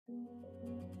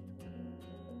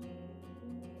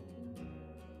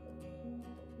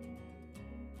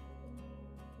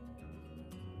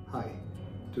Hi,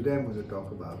 today I'm going to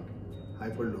talk about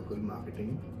hyperlocal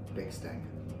marketing tech stack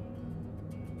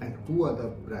and who are the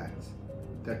brands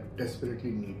that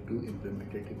desperately need to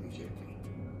implement it immediately.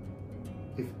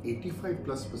 If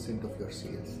 85+% of your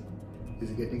sales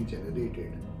is getting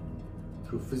generated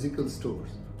through physical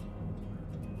stores,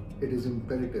 it is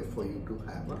imperative for you to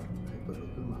have a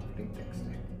hyperlocal marketing tech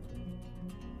stack.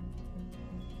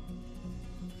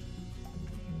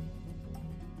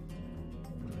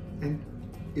 And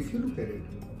if you look at it,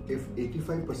 if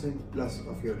 85% plus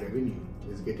of your revenue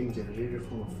is getting generated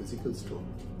from a physical store,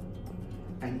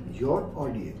 and your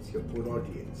audience, your core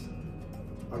audience,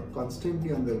 are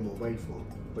constantly on their mobile phone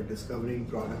for discovering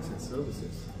products and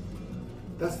services,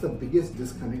 that's the biggest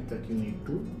disconnect that you need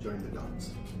to join the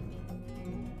dots.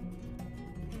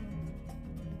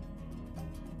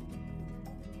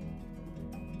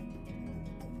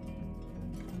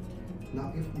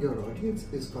 Now, if your audience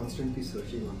is constantly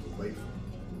searching on mobile phone,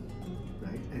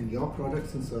 right, and your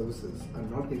products and services are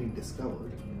not getting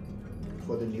discovered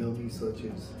for the near me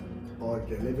searches or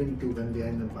relevant to when they are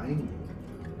in the buying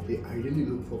mode, they ideally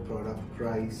look for product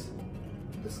price,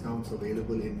 discounts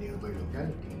available in nearby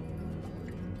locality.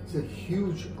 It's a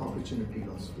huge opportunity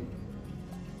loss for you.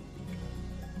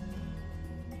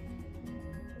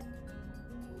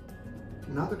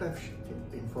 Now that I've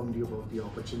informed you about the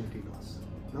opportunity loss,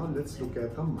 now let's look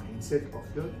at the mindset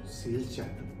of your sales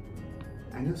channel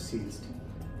and your sales team.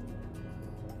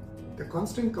 The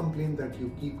constant complaint that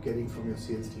you keep getting from your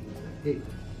sales team is that, hey,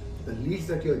 the leads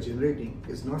that you're generating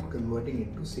is not converting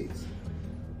into sales,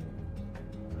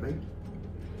 right?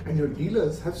 And your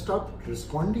dealers have stopped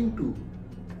responding to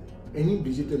any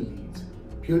digital leads,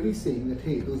 purely saying that,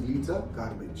 hey, those leads are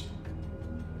garbage.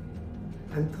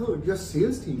 And third, your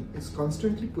sales team is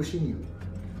constantly pushing you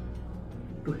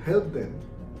to help them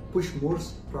push more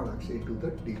products into the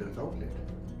dealer's outlet.